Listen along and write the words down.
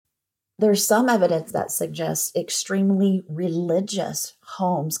there's some evidence that suggests extremely religious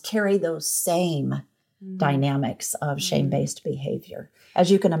homes carry those same dynamics of shame-based behavior.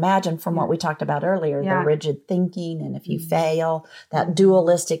 As you can imagine from what we talked about earlier, the rigid thinking, and if you fail, that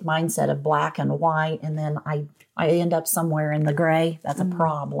dualistic mindset of black and white, and then I end up somewhere in the gray, that's a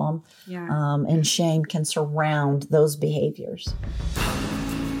problem. And shame can surround those behaviors.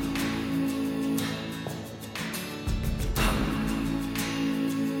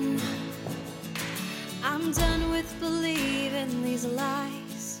 I'm done with believing these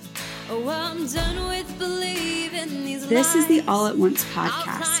lies. Oh, I'm done with believing these lies. This is the All at Once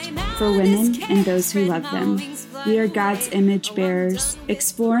podcast for women and those who love them. We are God's image bearers,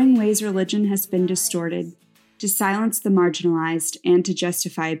 exploring ways religion has been distorted to silence the marginalized and to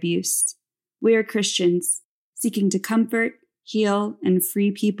justify abuse. We are Christians, seeking to comfort, heal, and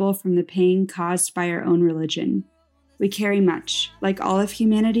free people from the pain caused by our own religion. We carry much, like all of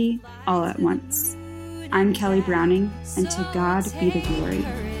humanity, all at once. I'm Kelly Browning, and to God be the glory.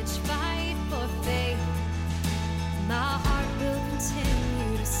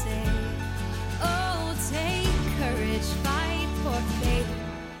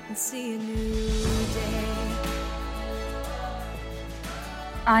 See a new day.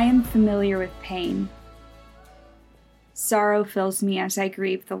 I am familiar with pain. Sorrow fills me as I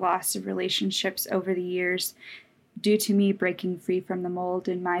grieve the loss of relationships over the years due to me breaking free from the mold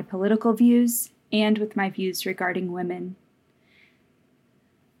in my political views and with my views regarding women.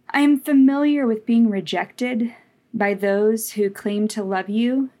 I am familiar with being rejected by those who claim to love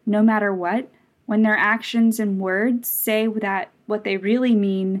you no matter what, when their actions and words say that what they really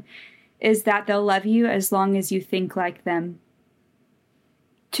mean is that they'll love you as long as you think like them.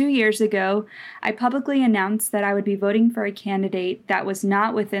 2 years ago, I publicly announced that I would be voting for a candidate that was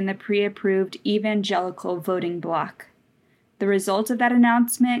not within the pre-approved evangelical voting bloc. The result of that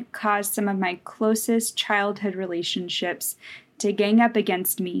announcement caused some of my closest childhood relationships to gang up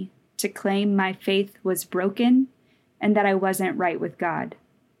against me, to claim my faith was broken and that I wasn't right with God.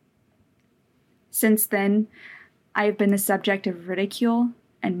 Since then, I have been the subject of ridicule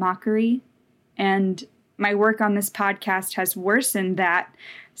and mockery, and my work on this podcast has worsened that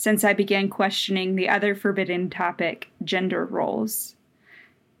since I began questioning the other forbidden topic, gender roles.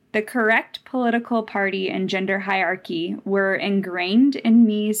 The correct political party and gender hierarchy were ingrained in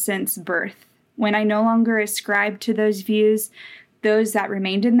me since birth. When I no longer ascribed to those views, those that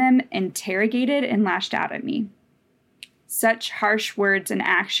remained in them interrogated and lashed out at me. Such harsh words and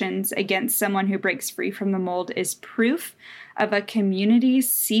actions against someone who breaks free from the mold is proof of a community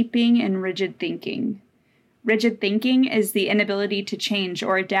seeping in rigid thinking. Rigid thinking is the inability to change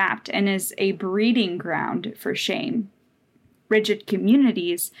or adapt and is a breeding ground for shame. Rigid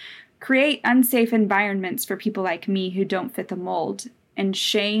communities create unsafe environments for people like me who don't fit the mold, and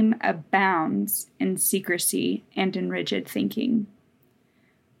shame abounds in secrecy and in rigid thinking.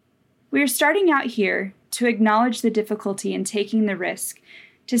 We are starting out here to acknowledge the difficulty in taking the risk,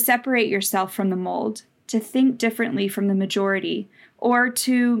 to separate yourself from the mold, to think differently from the majority, or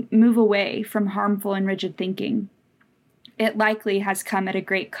to move away from harmful and rigid thinking. It likely has come at a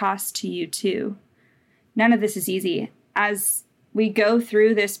great cost to you too. None of this is easy. As we go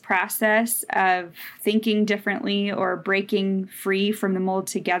through this process of thinking differently or breaking free from the mold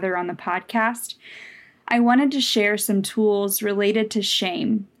together on the podcast, I wanted to share some tools related to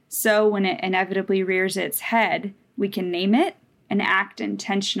shame. So when it inevitably rears its head, we can name it and act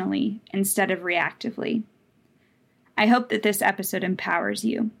intentionally instead of reactively. I hope that this episode empowers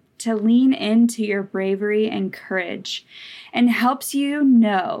you to lean into your bravery and courage and helps you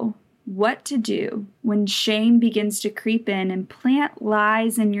know what to do when shame begins to creep in and plant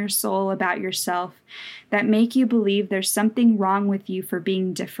lies in your soul about yourself that make you believe there's something wrong with you for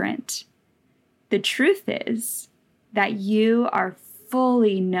being different. The truth is that you are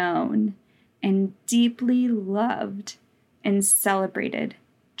fully known and deeply loved and celebrated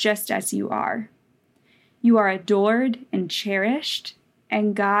just as you are. You are adored and cherished,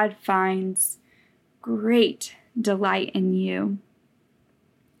 and God finds great delight in you.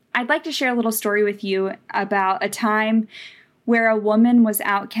 I'd like to share a little story with you about a time where a woman was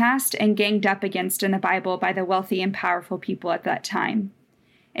outcast and ganged up against in the Bible by the wealthy and powerful people at that time.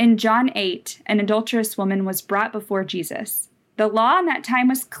 In John 8, an adulterous woman was brought before Jesus. The law in that time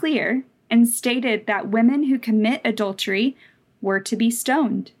was clear and stated that women who commit adultery were to be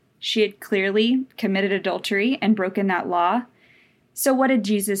stoned. She had clearly committed adultery and broken that law. So what did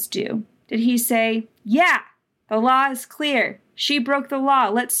Jesus do? Did he say, yeah, the law is clear. She broke the law.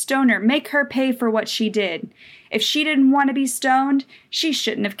 Let's stone her. Make her pay for what she did. If she didn't want to be stoned, she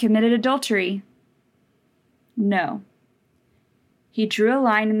shouldn't have committed adultery. No. He drew a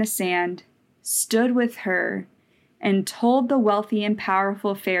line in the sand, stood with her, and told the wealthy and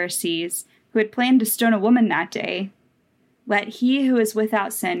powerful Pharisees who had planned to stone a woman that day, "Let he who is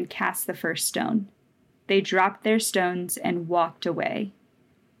without sin cast the first stone." They dropped their stones and walked away.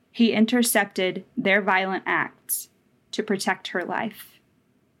 He intercepted their violent acts to protect her life.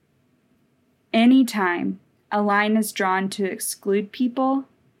 Anytime a line is drawn to exclude people,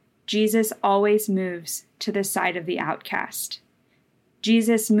 Jesus always moves to the side of the outcast.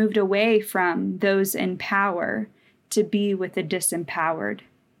 Jesus moved away from those in power to be with the disempowered.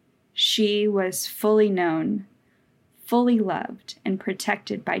 She was fully known, fully loved, and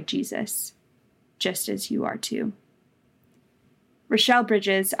protected by Jesus, just as you are too. Rochelle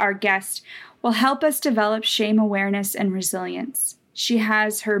Bridges, our guest, will help us develop shame awareness and resilience. She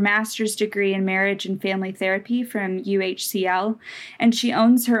has her master's degree in marriage and family therapy from UHCL, and she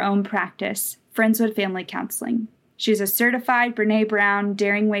owns her own practice, Friendswood Family Counseling. She's a certified Brene Brown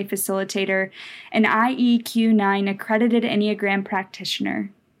Daring Way facilitator and IEQ9 accredited Enneagram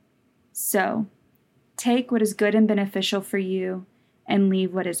practitioner. So, take what is good and beneficial for you and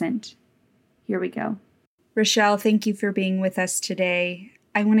leave what isn't. Here we go. Rochelle, thank you for being with us today.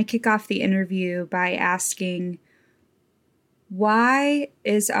 I want to kick off the interview by asking, why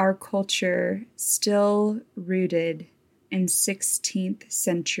is our culture still rooted in 16th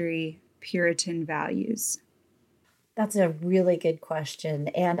century Puritan values? That's a really good question.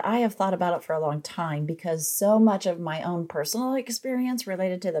 And I have thought about it for a long time because so much of my own personal experience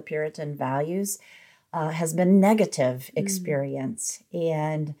related to the Puritan values has been negative experience.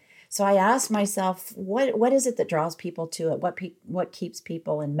 And so I asked myself, what is it that draws people to it? What keeps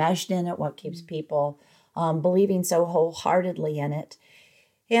people enmeshed in it? What keeps people believing so wholeheartedly in it?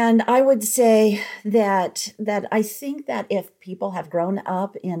 And I would say that I think that if people have grown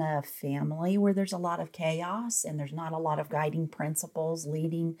up in a family where there's a lot of chaos and there's not a lot of guiding principles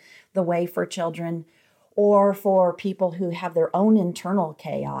leading the way for children, or for people who have their own internal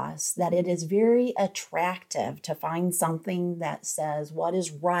chaos, that it is very attractive to find something that says what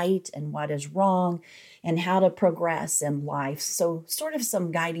is right and what is wrong and how to progress in life. So sort of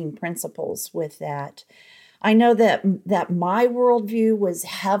some guiding principles with that. I know that my worldview was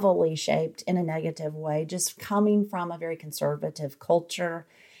heavily shaped in a negative way, just coming from a very conservative culture,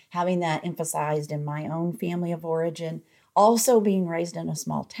 having that emphasized in my own family of origin, also being raised in a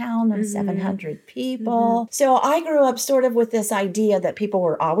small town of 700 people. So I grew up sort of with this idea that people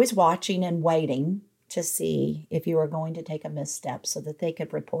were always watching and waiting to see if you were going to take a misstep so that they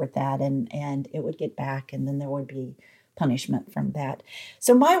could report that and it would get back and then there would be punishment from that.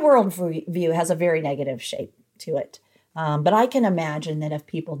 So my worldview has a very negative shape to it. But I can imagine that if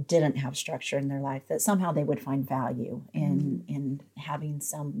people didn't have structure in their life, that somehow they would find value in having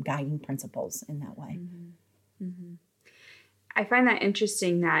some guiding principles in that way. I find that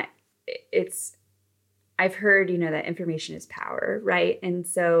interesting that I've heard, that information is power, right? And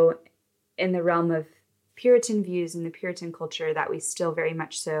so in the realm of Puritan views and the Puritan culture that we still very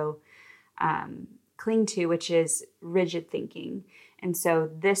much so cling to, which is rigid thinking. And so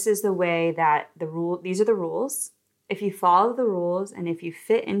this is the way that these are the rules. If you follow the rules and if you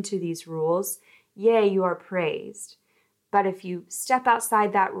fit into these rules, yay, you are praised. But if you step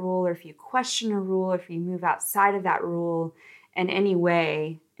outside that rule, or if you question a rule, or if you move outside of that rule in any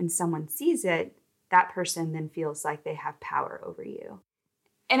way and someone sees it, that person then feels like they have power over you.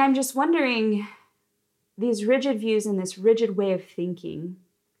 And I'm just wondering, these rigid views and this rigid way of thinking,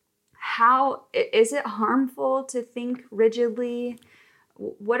 how is it harmful to think rigidly?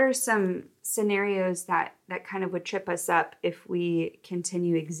 What are some scenarios that kind of would trip us up if we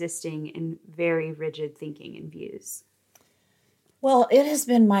continue existing in very rigid thinking and views? Well, it has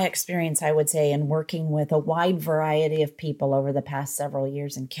been my experience, I would say, in working with a wide variety of people over the past several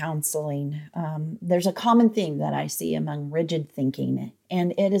years in counseling. There's a common theme that I see among rigid thinking,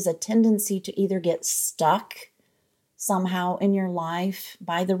 and it is a tendency to either get stuck somehow in your life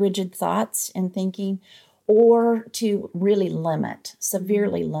by the rigid thoughts and thinking, or to really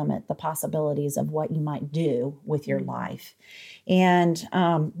severely limit the possibilities of what you might do with your life. And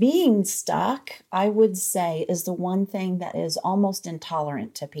being stuck, I would say, is the one thing that is almost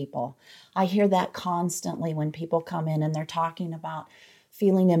intolerant to people. I hear that constantly when people come in and they're talking about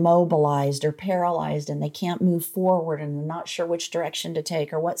feeling immobilized or paralyzed and they can't move forward and they're not sure which direction to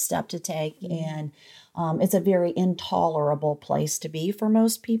take or what step to take. And it's a very intolerable place to be for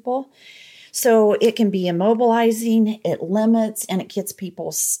most people. So it can be immobilizing, it limits, and it gets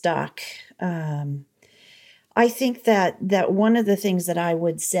people stuck. I think that one of the things that I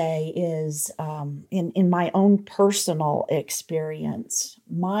would say is in my own personal experience,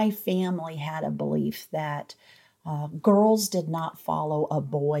 my family had a belief that Girls did not follow a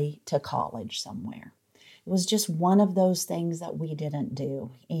boy to college somewhere. It was just one of those things that we didn't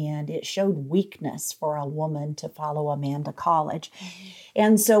do. And it showed weakness for a woman to follow a man to college.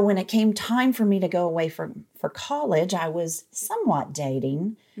 And so when it came time for me to go away for college, I was somewhat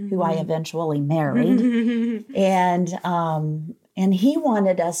dating, who I eventually married. And he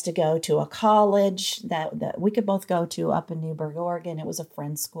wanted us to go to a college that we could both go to up in Newberg, Oregon. It was a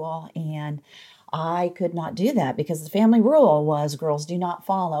friend's school. And I could not do that because the family rule was girls do not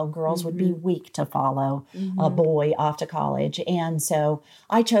follow. Girls would be weak to follow a boy off to college. And so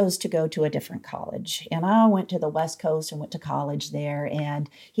I chose to go to a different college. And I went to the West Coast and went to college there. And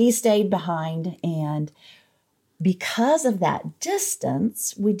he stayed behind. And because of that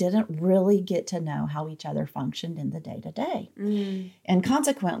distance, we didn't really get to know how each other functioned in the day-to-day. And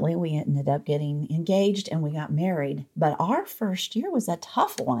consequently, we ended up getting engaged and we got married. But our first year was a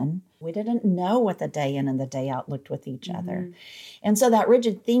tough one. We didn't know what the day in and the day out looked with each other. And so that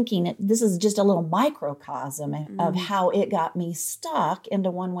rigid thinking, this is just a little microcosm of how it got me stuck into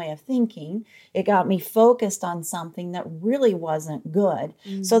one way of thinking. It got me focused on something that really wasn't good.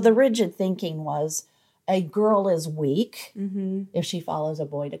 So the rigid thinking was, a girl is weak if she follows a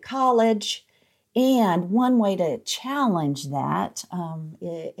boy to college. And one way to challenge that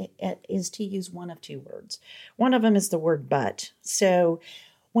is to use one of two words. One of them is the word but. So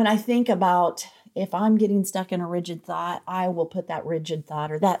when I think about if I'm getting stuck in a rigid thought, I will put that rigid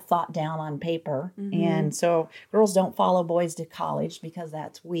thought or that thought down on paper. And so girls don't follow boys to college because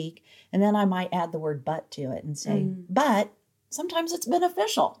that's weak. And then I might add the word but to it and say, but sometimes it's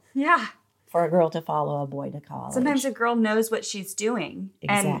beneficial. Yeah. For a girl to follow a boy to college. Sometimes a girl knows what she's doing.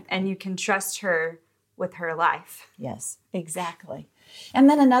 Exactly. And you can trust her with her life. Yes, exactly. And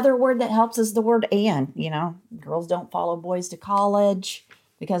then another word that helps is the word and. You know, girls don't follow boys to college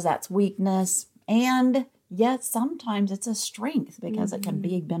because that's weakness. And yet sometimes it's a strength because it can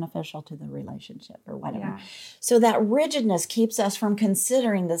be beneficial to the relationship or whatever. Yeah. So that rigidness keeps us from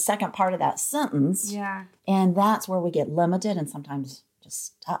considering the second part of that sentence. Yeah. And that's where we get limited and sometimes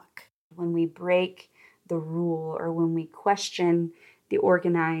just stuck. When we break the rule or when we question the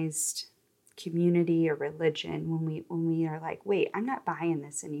organized community or religion, when we are like, wait, I'm not buying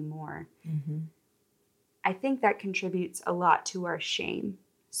this anymore. I think that contributes a lot to our shame.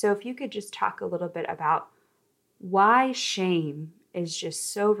 So if you could just talk a little bit about why shame is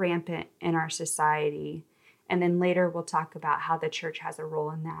just so rampant in our society. And then later we'll talk about how the church has a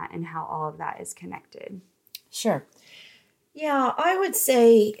role in that and how all of that is connected. Sure. Yeah, I would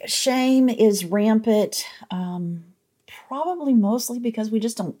say shame is rampant, probably mostly because we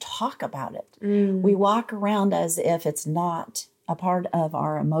just don't talk about it. We walk around as if it's not a part of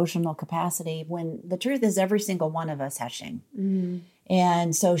our emotional capacity when the truth is every single one of us has shame.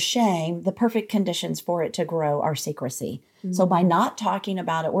 And so shame, the perfect conditions for it to grow are secrecy. So by not talking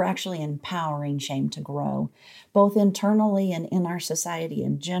about it, we're actually empowering shame to grow, both internally and in our society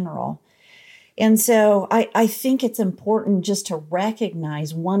in general. And so I think it's important just to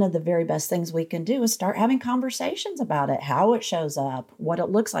recognize one of the very best things we can do is start having conversations about it, how it shows up, what it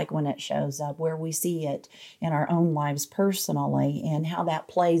looks like when it shows up, where we see it in our own lives personally, and how that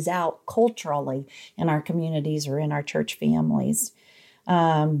plays out culturally in our communities or in our church families.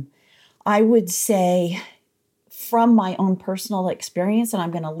 I would say from my own personal experience, and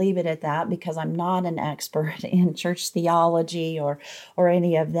I'm going to leave it at that because I'm not an expert in church theology or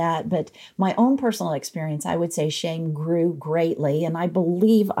any of that, but my own personal experience, I would say shame grew greatly. And I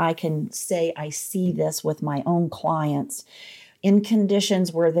believe I can say I see this with my own clients in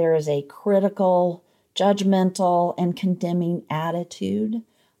conditions where there is a critical, judgmental, and condemning attitude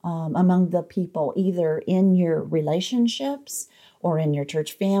among the people, either in your relationships or in your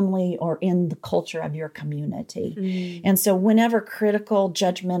church family, or in the culture of your community. And so whenever critical,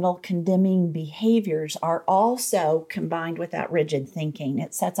 judgmental, condemning behaviors are also combined with that rigid thinking,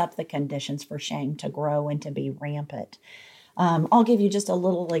 it sets up the conditions for shame to grow and to be rampant. I'll give you just a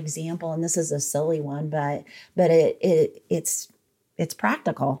little example, and this is a silly one, but it's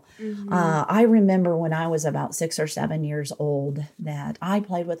practical. I remember when I was about 6 or 7 years old that I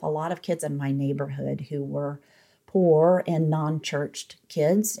played with a lot of kids in my neighborhood who were poor and non-churched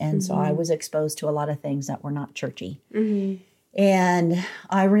kids. And so I was exposed to a lot of things that were not churchy. And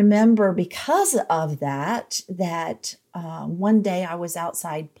I remember because of that one day I was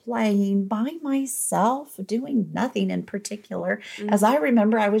outside playing by myself, doing nothing in particular. As I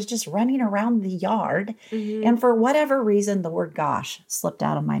remember, I was just running around the yard. And for whatever reason, the word gosh slipped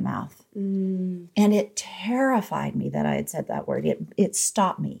out of my mouth. And it terrified me that I had said that word. It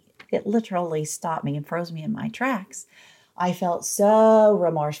stopped me. It literally stopped me and froze me in my tracks. I felt so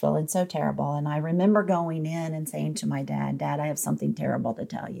remorseful and so terrible. And I remember going in and saying to my dad, Dad, I have something terrible to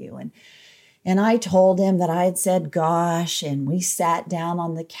tell you. And I told him that I had said, gosh, and we sat down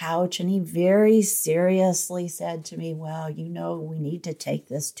on the couch, and he very seriously said to me, well, we need to take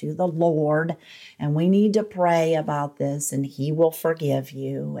this to the Lord, and we need to pray about this, and he will forgive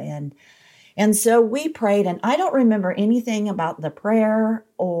you. And so we prayed, and I don't remember anything about the prayer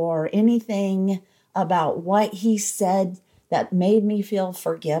or anything about what he said that made me feel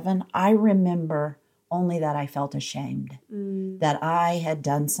forgiven. I remember only that I felt ashamed, that I had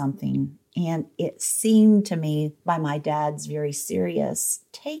done something. And it seemed to me by my dad's very serious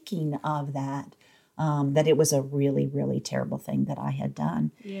taking of that, that it was a really, really terrible thing that I had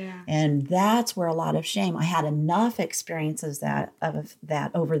done. Yeah. And that's where a lot of shame. I had enough experiences of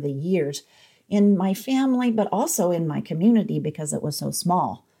that over the years in my family, but also in my community because it was so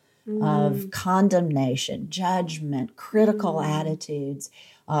small, of condemnation, judgment, critical attitudes,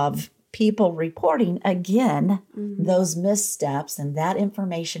 of people reporting again those missteps and that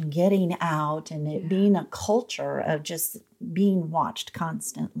information getting out, and it being a culture of just being watched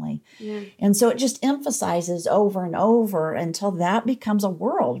constantly. Yeah. And so it just emphasizes over and over until that becomes a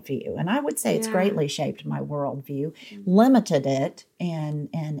worldview. And I would say it's greatly shaped my worldview, limited it, and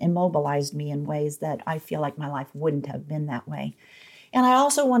immobilized me in ways that I feel like my life wouldn't have been that way. And I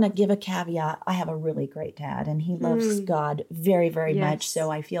also want to give a caveat. I have a really great dad, and he loves God very, very much.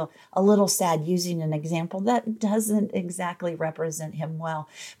 So I feel a little sad using an example that doesn't exactly represent him well.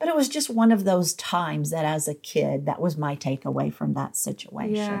 But it was just one of those times that as a kid, that was my takeaway from that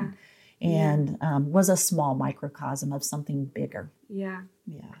situation. And was a small microcosm of something bigger. Yeah.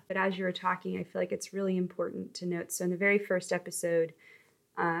 Yeah. But as you were talking, I feel like it's really important to note. So in the very first episode,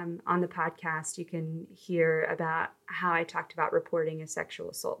 on the podcast, you can hear about how I talked about reporting a sexual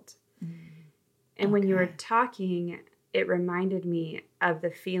assault. And when you were talking, it reminded me of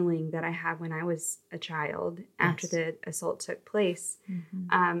the feeling that I had when I was a child after the assault took place.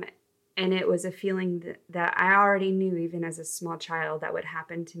 And it was a feeling that I already knew, even as a small child, that what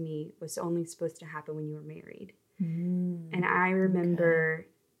happened to me was only supposed to happen when you were married. And I remember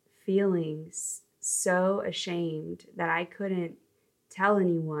feeling so ashamed that I couldn't tell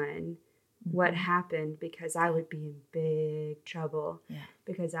anyone what happened because I would be in big trouble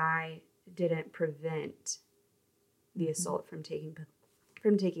because I didn't prevent the assault from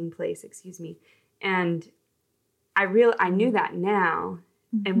taking place, And I knew that now.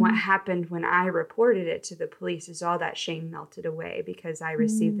 And what happened when I reported it to the police is all that shame melted away because I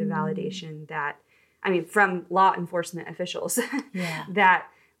received the validation from law enforcement officials that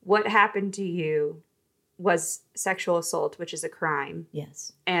what happened to you was sexual assault, which is a crime.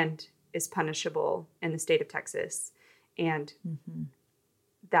 Yes. And is punishable in the state of Texas. And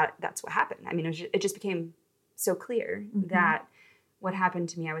that's what happened. It just became so clear that what happened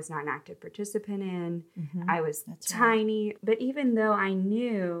to me, I was not an active participant in. I was tiny. But even though I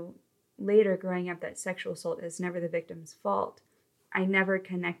knew later growing up that sexual assault is never the victim's fault, I never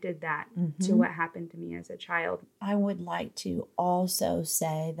connected that to what happened to me as a child. I would like to also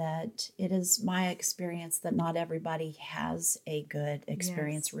say that it is my experience that not everybody has a good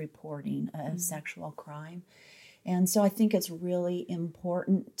experience reporting a sexual crime. And so I think it's really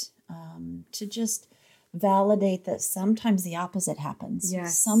important to just validate that sometimes the opposite happens.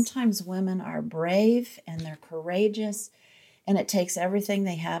 Yes. Sometimes women are brave and they're courageous, and it takes everything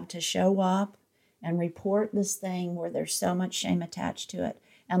they have to show up and report this thing where there's so much shame attached to it.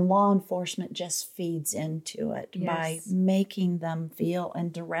 And law enforcement just feeds into it by making them feel,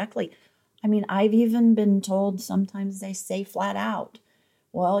 and directly. I've even been told sometimes they say flat out,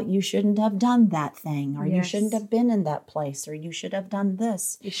 well, you shouldn't have done that thing, or you shouldn't have been in that place, or you should have done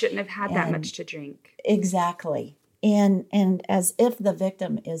this. You shouldn't have had that much to drink. Exactly. And as if the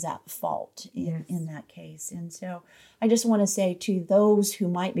victim is at fault in that case. And so I just want to say to those who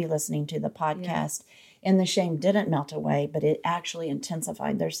might be listening to the podcast, and the shame didn't melt away, but it actually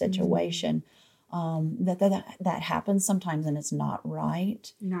intensified their situation, that happens sometimes, and it's not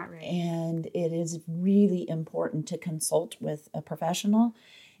right. Not right. And it is really important to consult with a professional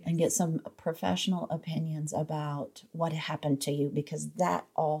and get some professional opinions about what happened to you, because that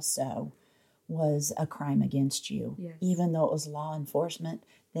also was a crime against you. Yes. Even though it was law enforcement,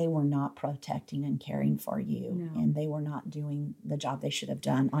 they were not protecting and caring for you. No. And they were not doing the job they should have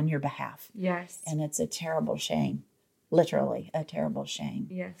done on your behalf. Yes. And it's a terrible shame, literally a terrible shame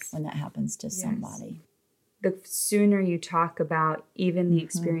when that happens to somebody. The sooner you talk about even the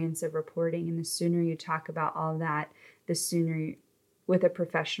experience of reporting, and the sooner you talk about all that, the sooner with a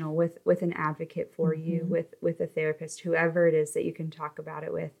professional, with an advocate for you, with a therapist, whoever it is that you can talk about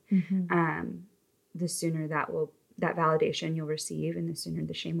it with, the sooner that will that validation you'll receive, and the sooner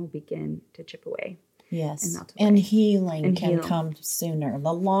the shame will begin to chip away. Yes. And And healing can heal. come sooner.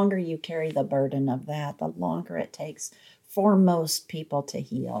 The longer you carry the burden of that, the longer it takes for most people to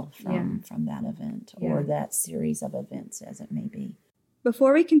heal from that event or that series of events, as it may be.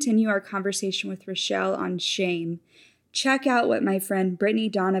 Before we continue our conversation with Rochelle on shame, check out what my friend Brittany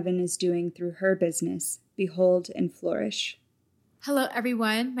Donovan is doing through her business, Behold and Flourish. Hello,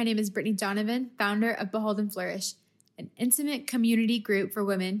 everyone. My name is Brittany Donovan, founder of Behold and Flourish, an intimate community group for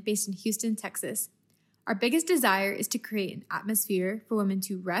women based in Houston, Texas. Our biggest desire is to create an atmosphere for women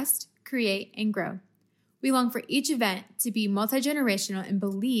to rest, create, and grow. We long for each event to be multi-generational and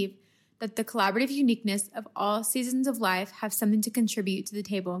believe that the collaborative uniqueness of all seasons of life have something to contribute to the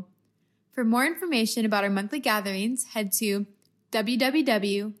table. For more information about our monthly gatherings, head to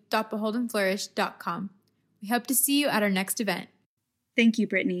www.beholdandflourish.com. We hope to see you at our next event. Thank you,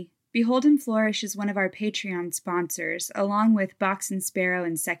 Brittany. Behold and Flourish is one of our Patreon sponsors, along with Box and Sparrow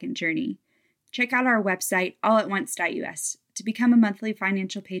and Second Journey. Check out our website, allatOnce.us, to become a monthly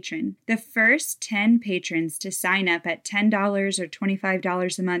financial patron. The first 10 patrons to sign up at $10 or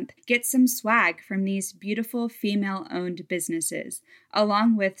 $25 a month get some swag from these beautiful female-owned businesses,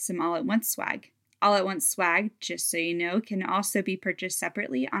 along with some All at Once swag. All at Once swag, just so you know, can also be purchased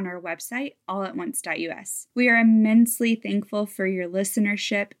separately on our website, allatOnce.us. We are immensely thankful for your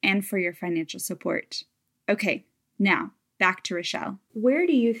listenership and for your financial support. Okay, now back to Rochelle. Where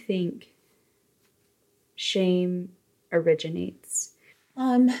do you think shame originates?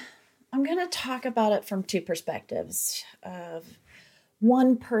 I'm going to talk about it from two perspectives.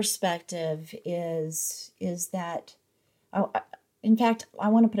 One perspective is that, in fact, I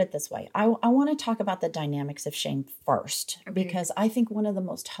want to put it this way. I want to talk about the dynamics of shame first, because I think one of the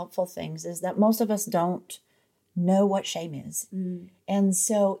most helpful things is that most of us don't know what shame is. And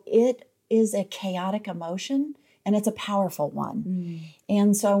so it is a chaotic emotion, and it's a powerful one.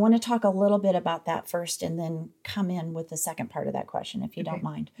 And so I want to talk a little bit about that first and then come in with the second part of that question, if you don't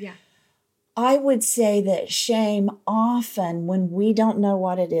mind. Yeah. I would say that shame often, when we don't know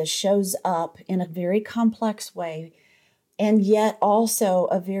what it is, shows up in a very complex way, and yet also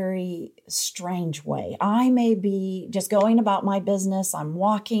a very strange way. I may be just going about my business. I'm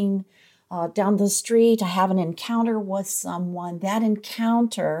walking down the street. I have an encounter with someone. That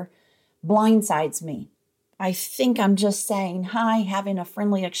encounter blindsides me. I think I'm just saying hi, having a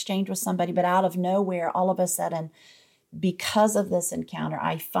friendly exchange with somebody, but out of nowhere, all of a sudden, because of this encounter,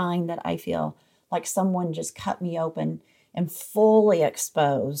 I find that I feel like someone just cut me open and fully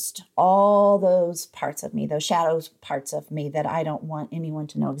exposed all those parts of me, those shadows parts of me that I don't want anyone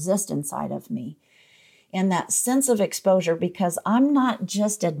to know exist inside of me. And that sense of exposure, because I'm not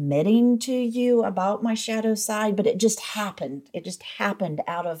just admitting to you about my shadow side, but it just happened. It just happened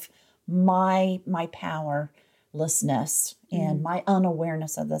out of my powerlessness and my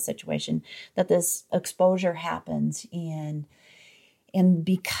unawareness of the situation, that this exposure happens. And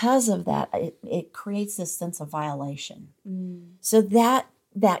because of that, it creates this sense of violation. So that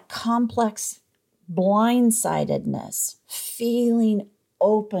complex blindsidedness, feeling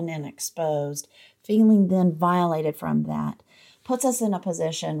open and exposed, feeling then violated from that, puts us in a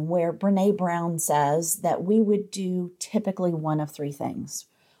position where Brené Brown says that we would do typically one of three things.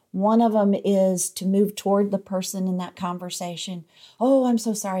 One of them is to move toward the person in that conversation. Oh, I'm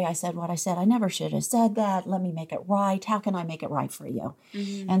so sorry I said what I said. I never should have said that. Let me make it right. How can I make it right for you?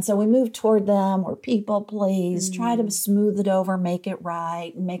 And so we move toward them, or people please, try to smooth it over, make it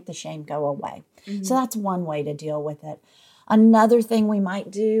right, and make the shame go away. So that's one way to deal with it. Another thing we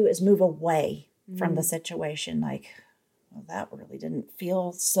might do is move away from the situation, like, well, that really didn't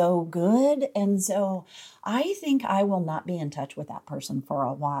feel so good. And so I think I will not be in touch with that person for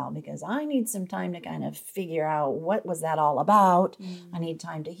a while, because I need some time to kind of figure out what was that all about. I need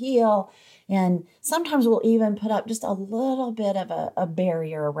time to heal. And sometimes we'll even put up just a little bit of a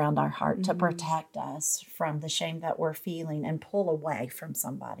barrier around our heart to protect us from the shame that we're feeling and pull away from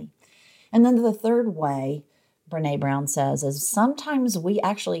somebody. And then the third way, Brené Brown says, is sometimes we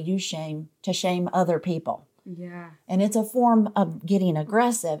actually use shame to shame other people. Yeah. And it's a form of getting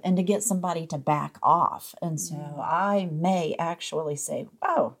aggressive and to get somebody to back off. And so I may actually say,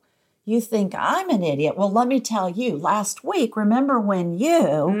 oh, you think I'm an idiot? Well, let me tell you, last week, remember when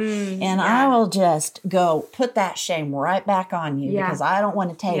you, and I will just go put that shame right back on you because I don't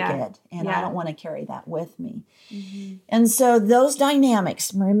want to take it and I don't want to carry that with me. And so those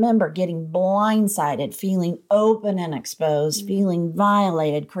dynamics, remember, getting blindsided, feeling open and exposed, feeling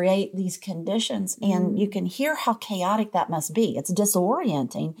violated, create these conditions. And you can hear how chaotic that must be. It's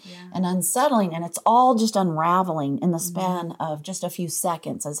disorienting and unsettling, and it's all just unraveling in the span of just a few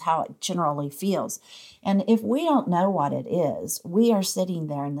seconds is how it generally feels. And if we don't know what it is, we are sitting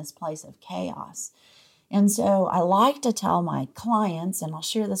there in this place of chaos. And so I like to tell my clients, and I'll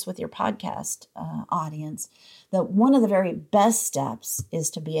share this with your podcast audience, that one of the very best steps is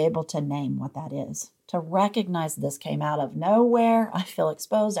to be able to name what that is, to recognize this came out of nowhere. I feel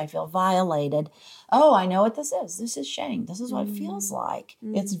exposed. I feel violated. Oh, I know what this is. This is shame. This is what it feels like.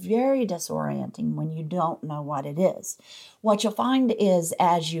 It's very disorienting when you don't know what it is. What you'll find is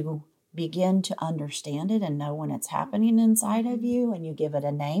as you begin to understand it and know when it's happening inside of you and you give it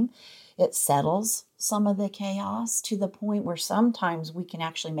a name, it settles some of the chaos to the point where sometimes we can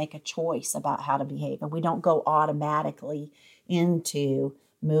actually make a choice about how to behave. And we don't go automatically into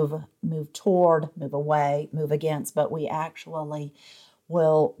move toward, move away, move against, but we actually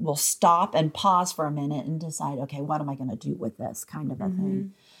will stop and pause for a minute and decide, okay, what am I going to do with this kind of a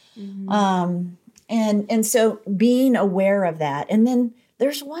thing? And so being aware of that. And then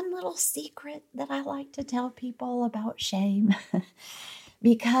there's one little secret that I like to tell people about shame.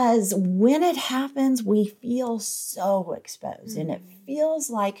 Because when it happens, we feel so exposed and it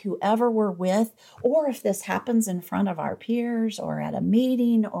feels like whoever we're with, or if this happens in front of our peers or at a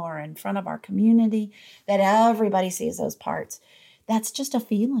meeting or in front of our community, that everybody sees those parts. That's just a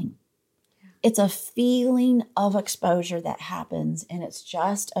feeling. It's a feeling of exposure that happens, and it's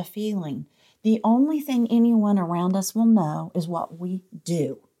just a feeling. The only thing anyone around us will know is what we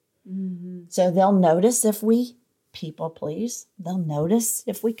do. So they'll notice if we people please. They'll notice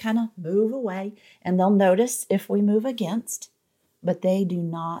if we kind of move away, and they'll notice if we move against, but they do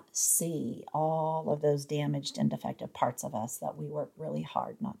not see all of those damaged and defective parts of us that we work really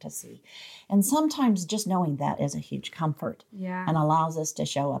hard not to see. And sometimes just knowing that is a huge comfort and allows us to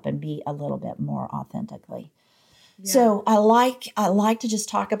show up and be a little bit more authentically. So I like to just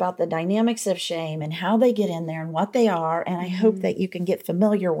talk about the dynamics of shame and how they get in there and what they are. And I hope that you can get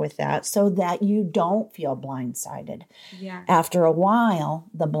familiar with that so that you don't feel blindsided. After a while,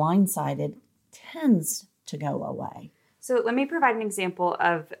 the blindsided tends to go away. So let me provide an example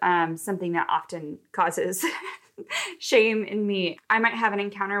of something that often causes shame in me. I might have an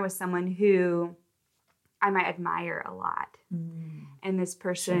encounter with someone who I might admire a lot. And this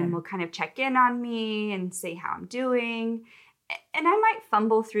person will kind of check in on me and say how I'm doing. And I might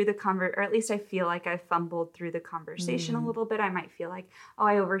fumble through the or at least I feel like I fumbled through the conversation a little bit. I might feel like, oh,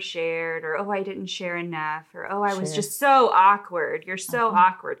 I overshared, or, oh, I didn't share enough, or, oh, I was just so awkward. You're so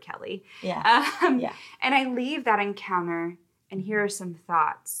awkward, Kelly. And I leave that encounter, and here are some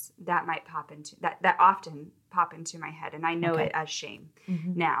thoughts that might that often pop into my head. And I know it as shame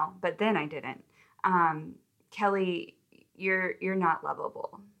now, but then I didn't. Kelly, you're not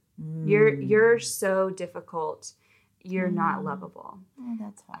lovable. You're so difficult. You're not lovable. Oh,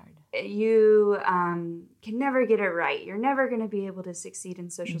 that's hard. You can never get it right. You're never going to be able to succeed in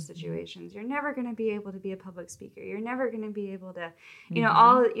social situations. You're never going to be able to be a public speaker. You're never going to be able to, you know,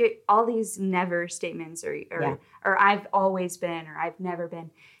 all these never statements, or I've always been, or I've never been.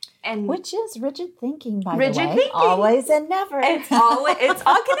 And which is rigid thinking, by the way. Rigid thinking. Always and never. It's all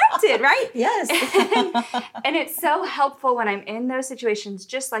connected, right? Yes. And it's so helpful when I'm in those situations,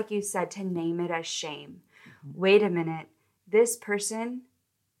 just like you said, to name it as shame. Wait a minute. This person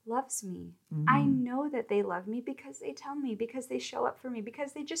loves me. I know that they love me because they tell me, because they show up for me,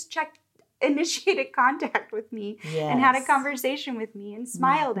 because they just initiated contact with me and had a conversation with me and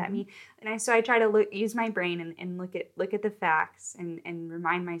smiled at me. And so I try to use my brain and look at the facts and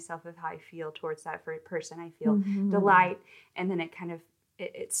remind myself of how I feel towards that person. I feel delight, and then it kind of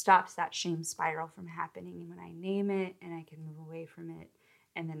it stops that shame spiral from happening. And when I name it, and I can move away from it,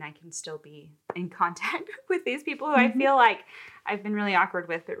 and then I can still be in contact with these people who I feel like I've been really awkward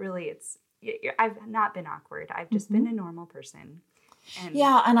with, but really I've not been awkward. I've just been a normal person.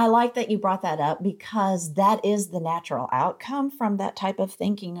 And I like that you brought that up, because that is the natural outcome from that type of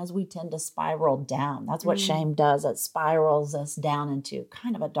thinking, as we tend to spiral down. That's what shame does. It spirals us down into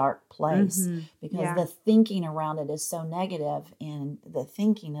kind of a dark place because the thinking around it is so negative, and the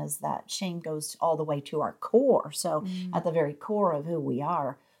thinking is that shame goes all the way to our core. So at the very core of who we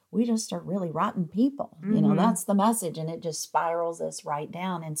are just are really rotten people. You know, that's the message, and it just spirals us right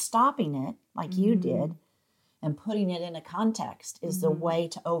down. And stopping it, like you did, and putting it in a context is the way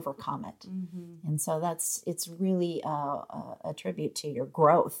to overcome it. And so it's really a tribute to your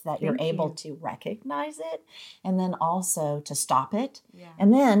growth that you're able to recognize it, and then also to stop it,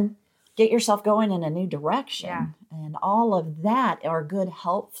 and then get yourself going in a new direction. And all of that are good,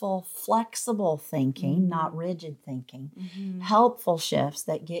 helpful, flexible thinking, not rigid thinking, helpful shifts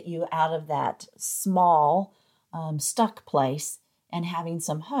that get you out of that small, stuck place and having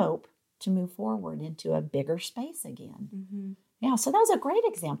some hope to move forward into a bigger space again. Yeah, so that was a great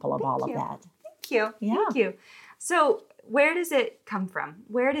example of all you. of that. Thank you. Yeah. Thank you. So where does it come from?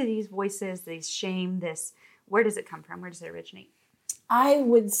 Where do these voices, these shame, where does it come from? Where does it originate? I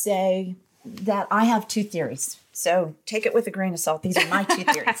would say that I have two theories. So take it with a grain of salt. These are my two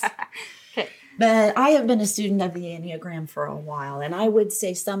theories. Okay. But I have been a student of the Enneagram for a while, and I would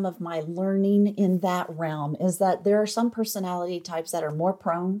say some of my learning in that realm is that there are some personality types that are more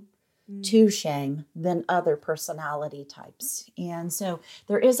prone to shame than other personality types. And so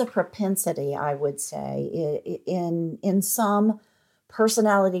there is a propensity, I would say, in some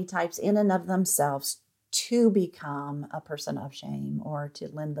personality types in and of themselves to become a person of shame or to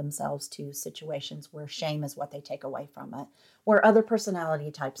lend themselves to situations where shame is what they take away from it, where other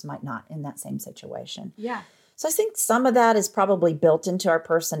personality types might not in that same situation. Yeah. So I think some of that is probably built into our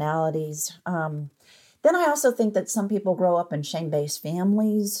personalities. Then I also think that some people grow up in shame-based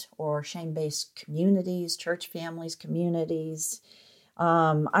families or shame-based communities, church families, communities.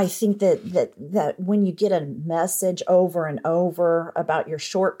 I think that when you get a message over and over about your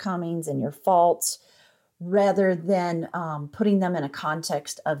shortcomings and your faults, rather than putting them in a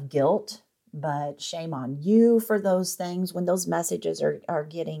context of guilt, but shame on you for those things, when those messages are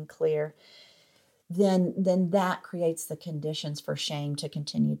getting clear, then that creates the conditions for shame to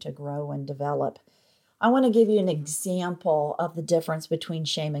continue to grow and develop. I want to give you an example of the difference between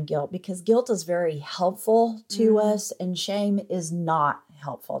shame and guilt, because guilt is very helpful to us and shame is not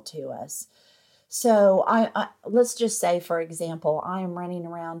helpful to us. So I let's just say, for example, I am running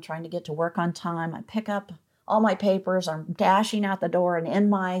around trying to get to work on time. I pick up all my papers. I'm dashing out the door, and in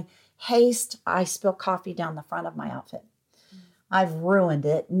my haste, I spill coffee down the front of my outfit. I've ruined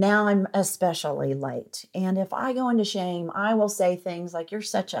it. Now I'm especially late. And if I go into shame, I will say things like, you're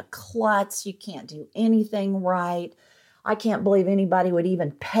such a klutz. You can't do anything right. I can't believe anybody would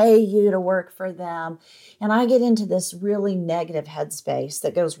even pay you to work for them. And I get into this really negative headspace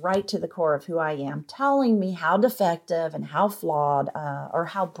that goes right to the core of who I am, telling me how defective and how flawed or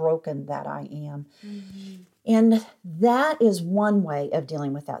how broken that I am. Mm-hmm. And that is one way of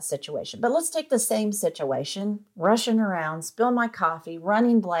dealing with that situation. But let's take the same situation, rushing around, spill my coffee,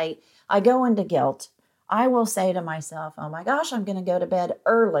 running late. I go into guilt. I will say to myself, oh my gosh, I'm going to go to bed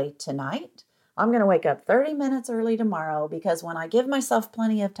early tonight. I'm going to wake up 30 minutes early tomorrow because when I give myself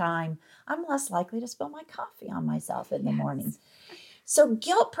plenty of time, I'm less likely to spill my coffee on myself in the morning. So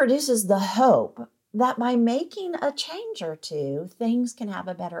guilt produces the hope that by making a change or two, things can have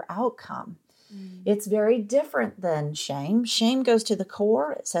a better outcome. It's very different than shame. Shame goes to the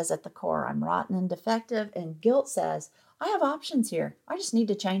core. It says at the core, I'm rotten and defective. And guilt says, I have options here. I just need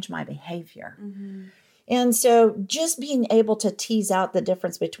to change my behavior. Mm-hmm. And so just being able to tease out the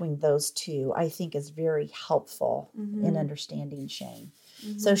difference between those two, I think is very helpful in understanding shame.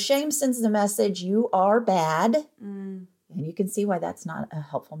 Mm-hmm. So shame sends the message, you are bad. And you can see why that's not a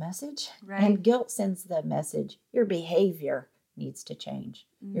helpful message. Right. And guilt sends the message, your behavior needs to change.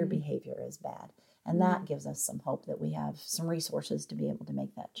 Your behavior is bad. And that gives us some hope that we have some resources to be able to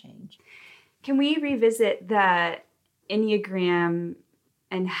make that change. Can we revisit the Enneagram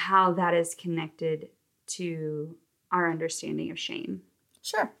and how that is connected to our understanding of shame?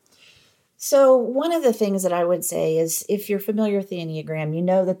 Sure. So one of the things that I would say is if you're familiar with the Enneagram, you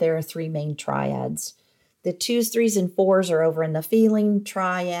know that there are three main triads. The 2s, 3s, and 4s are over in the feeling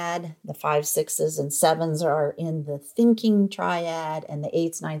triad. The 5s, 6s, and 7s are in the thinking triad. And the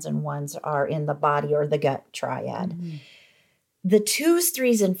 8s, 9s, and 1s are in the body or the gut triad. Mm-hmm. The 2s,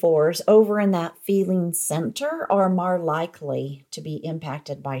 3s, and 4s over in that feeling center are more likely to be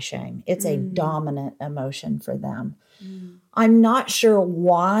impacted by shame. It's a dominant emotion for them. I'm not sure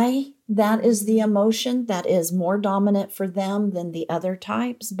why that is the emotion that is more dominant for them than the other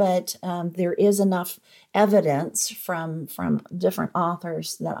types, but there is enough evidence from different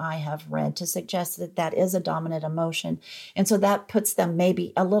authors that I have read to suggest that that is a dominant emotion. And so that puts them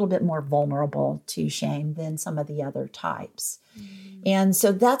maybe a little bit more vulnerable to shame than some of the other types. And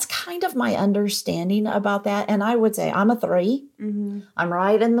so that's kind of my understanding about that. And I would say I'm a 3. I'm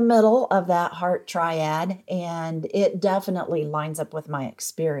right in the middle of that heart triad. And it definitely lines up with my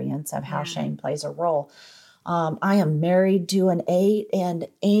experience of how shame plays a role. I am married to an 8, and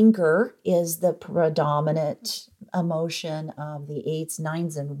anger is the predominant emotion of the 8s,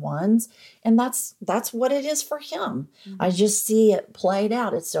 9s, and 1s. And that's what it is for him. I just see it played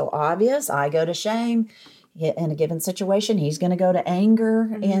out. It's so obvious. I go to shame. In a given situation, he's going to go to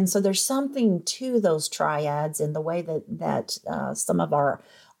anger. And so there's something to those triads in the way that some of our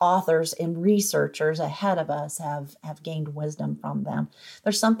authors and researchers ahead of us have gained wisdom from them.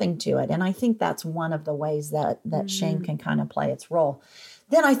 There's something to it. And I think that's one of the ways that shame can kind of play its role.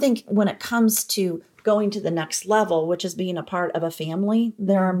 Then I think when it comes to going to the next level, which is being a part of a family,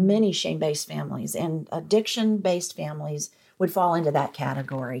 there are many shame-based families, and addiction-based families would fall into that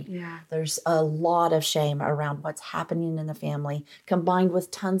category. Yeah. There's a lot of shame around what's happening in the family, combined with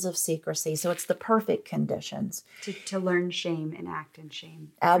tons of secrecy. So it's the perfect conditions. To learn shame and act in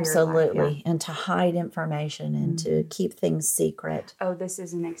shame. Absolutely. For your life, And to hide information and to keep things secret. Oh, this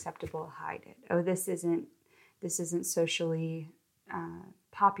isn't acceptable. Hide it. Oh, this isn't socially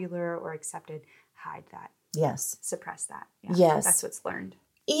popular or accepted. Hide that. Yes. Suppress that. Yeah. Yes. That's what's learned.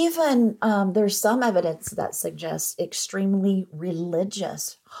 Even there's some evidence that suggests extremely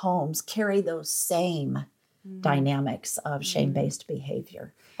religious homes carry those same dynamics of shame-based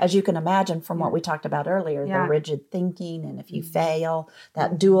behavior. As you can imagine from what we talked about earlier, the rigid thinking, and if you fail,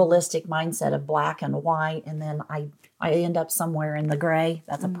 that dualistic mindset of black and white, and then I end up somewhere in the gray,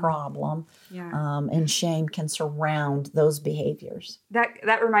 that's a problem. Yeah. And shame can surround those behaviors.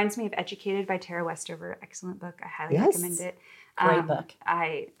 That reminds me of Educated by Tara Westover. Excellent book. I highly recommend it. Great book.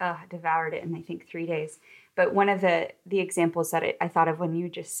 I devoured it in, I think, 3 days. But one of the examples that I thought of when you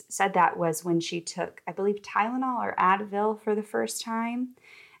just said that was when she took, I believe, Tylenol or Advil for the first time,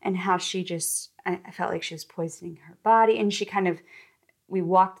 and how she just, I felt like she was poisoning her body. And she we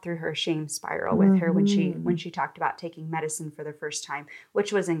walked through her shame spiral with her when she talked about taking medicine for the first time,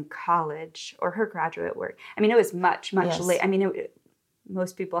 which was in college or her graduate work. I mean, it was much late. I mean,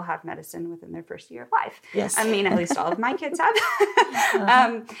 most people have medicine within their first year of life. Yes. I mean, at least all of my kids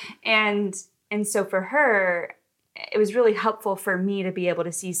have. And so for her, it was really helpful for me to be able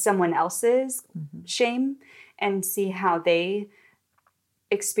to see someone else's shame and see how they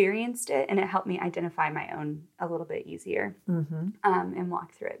experienced it. And it helped me identify my own a little bit easier and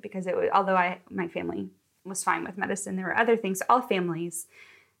walk through it. Because although my family was fine with medicine, there were other things. All families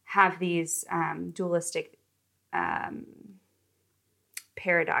have these dualistic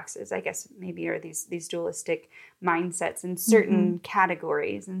paradoxes, I guess, maybe, or these dualistic mindsets in certain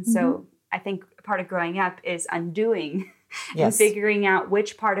categories. And so I think part of growing up is undoing and figuring out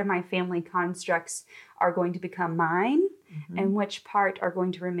which part of my family constructs are going to become mine and which part are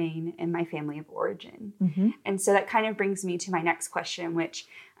going to remain in my family of origin. And so that kind of brings me to my next question, which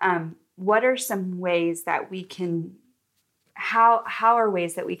what are some ways that we can, how are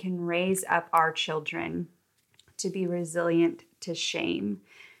ways that we can raise up our children to be resilient to shame,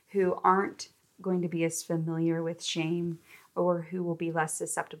 who aren't going to be as familiar with shame, or who will be less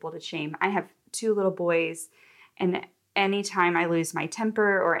susceptible to shame? I have 2 little boys, and anytime I lose my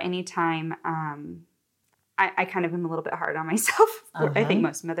temper or anytime I kind of am a little bit hard on myself. I think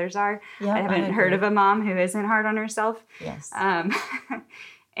most mothers are. Yeah, I haven't heard of a mom who isn't hard on herself. Yes.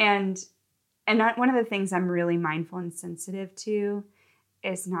 And one of the things I'm really mindful and sensitive to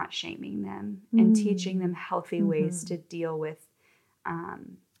is not shaming them and teaching them healthy ways to deal with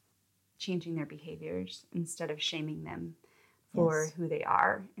changing their behaviors instead of shaming them for who they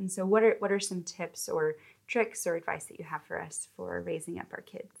are. And so what are some tips or tricks or advice that you have for us for raising up our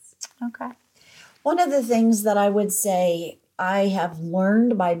kids? Okay. One of the things that I would say I have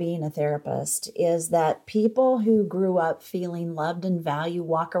learned by being a therapist is that people who grew up feeling loved and valued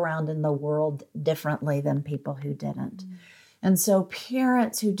walk around in the world differently than people who didn't. And so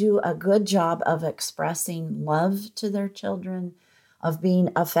parents who do a good job of expressing love to their children, of being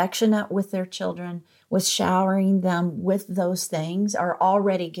affectionate with their children, with showering them with those things, are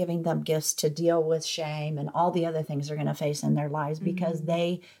already giving them gifts to deal with shame and all the other things they're going to face in their lives because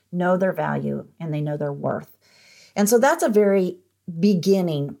they know their value and they know their worth. And so that's a very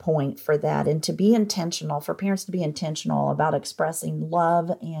beginning point for that. And to be intentional, for parents to be intentional about expressing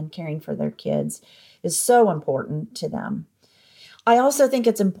love and caring for their kids is so important to them. I also think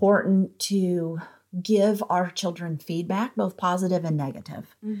it's important to give our children feedback, both positive and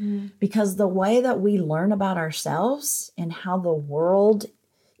negative, because the way that we learn about ourselves and how the world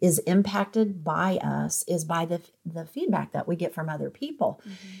is impacted by us is by the feedback that we get from other people.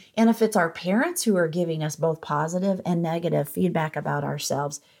 And if it's our parents who are giving us both positive and negative feedback about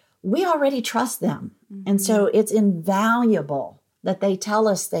ourselves, we already trust them. And so it's invaluable that they tell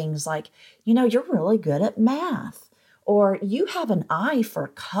us things like, you're really good at math. Or you have an eye for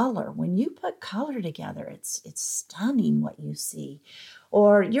color. When you put color together, it's stunning what you see.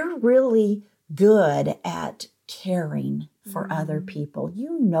 Or you're really good at caring for other people.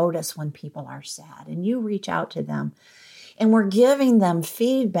 You notice when people are sad and you reach out to them. And we're giving them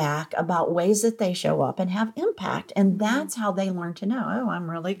feedback about ways that they show up and have impact. And that's how they learn to know, oh, I'm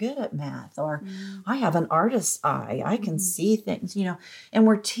really good at math, or I have an artist's eye. I can see things, and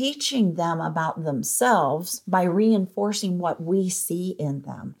we're teaching them about themselves by reinforcing what we see in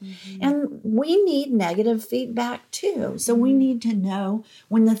them. And we need negative feedback too. So we need to know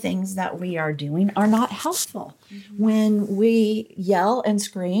when the things that we are doing are not helpful. When we yell and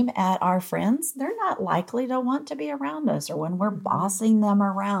scream at our friends, they're not likely to want to be around us, or when we're bossing them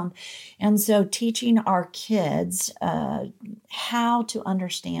around. And so teaching our kids how to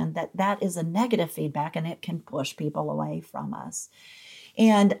understand that that is a negative feedback and it can push people away from us.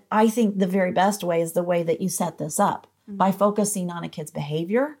 And I think the very best way is the way that you set this up, by focusing on a kid's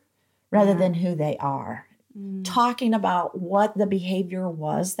behavior rather than who they are. Talking about what the behavior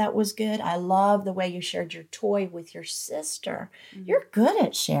was that was good. I love the way you shared your toy with your sister. You're good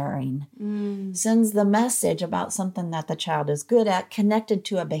at sharing. Sends the message about something that the child is good at, connected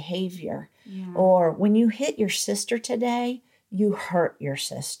to a behavior. Or when you hit your sister today, you hurt your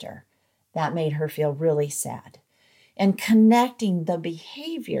sister. That made her feel really sad. And connecting the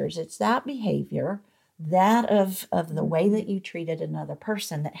behaviors, it's that behavior, that of the way that you treated another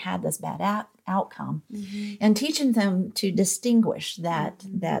person that had this bad outcome, and teaching them to distinguish that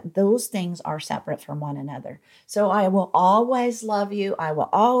those things are separate from one another. So I will always love you. I will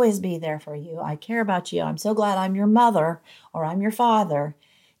always be there for you. I care about you. I'm so glad I'm your mother or I'm your father.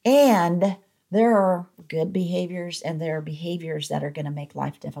 And there are good behaviors and there are behaviors that are going to make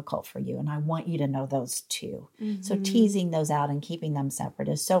life difficult for you. And I want you to know those too. So teasing those out and keeping them separate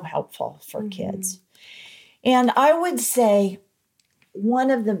is so helpful for kids. And I would say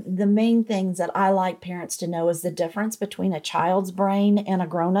one of the main things that I like parents to know is the difference between a child's brain and a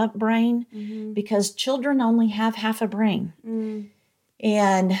grown-up brain, because children only have half a brain.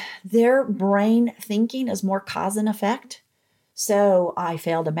 And their brain thinking is more cause and effect. So I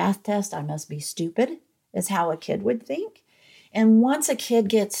failed a math test, I must be stupid, is how a kid would think. And once a kid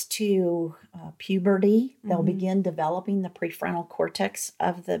gets to puberty, they'll begin developing the prefrontal cortex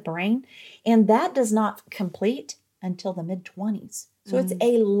of the brain. And that does not complete until the mid-20s. So it's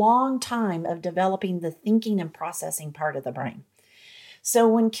a long time of developing the thinking and processing part of the brain. So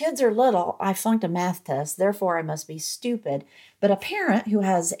when kids are little, I flunked a math test, therefore I must be stupid. But a parent who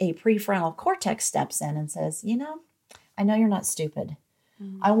has a prefrontal cortex steps in and says, I know you're not stupid.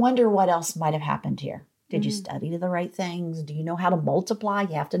 I wonder what else might have happened here. Did you study the right things? Do you know how to multiply?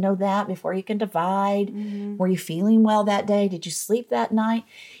 You have to know that before you can divide. Were you feeling well that day? Did you sleep that night?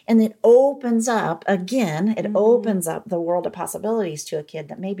 And it opens up, again, it opens up the world of possibilities to a kid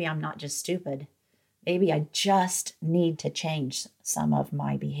that maybe I'm not just stupid. Maybe I just need to change some of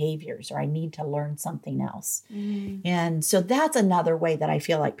my behaviors, or I need to learn something else. And so that's another way that I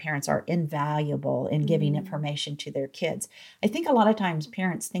feel like parents are invaluable in giving information to their kids. I think a lot of times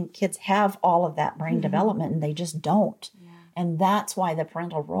parents think kids have all of that brain development and they just don't. And that's why the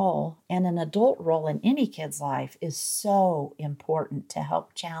parental role and an adult role in any kid's life is so important to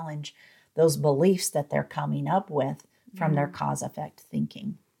help challenge those beliefs that they're coming up with from their cause-effect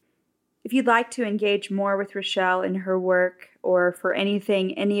thinking. If you'd like to engage more with Rochelle in her work, or for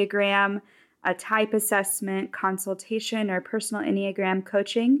anything Enneagram, a type assessment, consultation, or personal Enneagram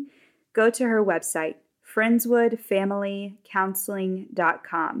coaching, go to her website,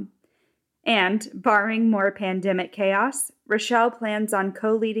 friendswoodfamilycounseling.com. And, barring more pandemic chaos, Rochelle plans on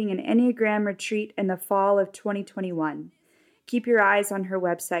co-leading an Enneagram retreat in the fall of 2021. Keep your eyes on her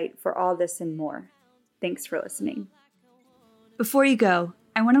website for all this and more. Thanks for listening. Before you go,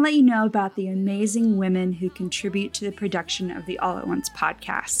 I want to let you know about the amazing women who contribute to the production of the All at Once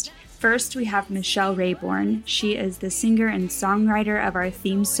podcast. First, we have Michelle Rayborn. She is the singer and songwriter of our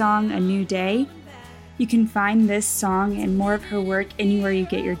theme song, A New Day. You can find this song and more of her work anywhere you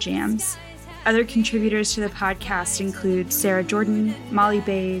get your jams. Other contributors to the podcast include Sarah Jordan, Molly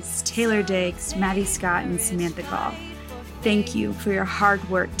Bays, Taylor Diggs, Maddie Scott, and Samantha Gall. Thank you for your hard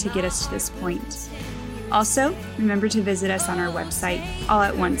work to get us to this point. Also, remember to visit us on our website,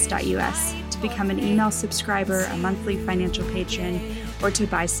 allatOnce.us, to become an email subscriber, a monthly financial patron, or to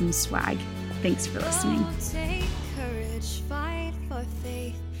buy some swag. Thanks for listening. Take courage, fight for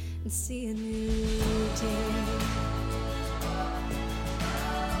faith, and see a new day.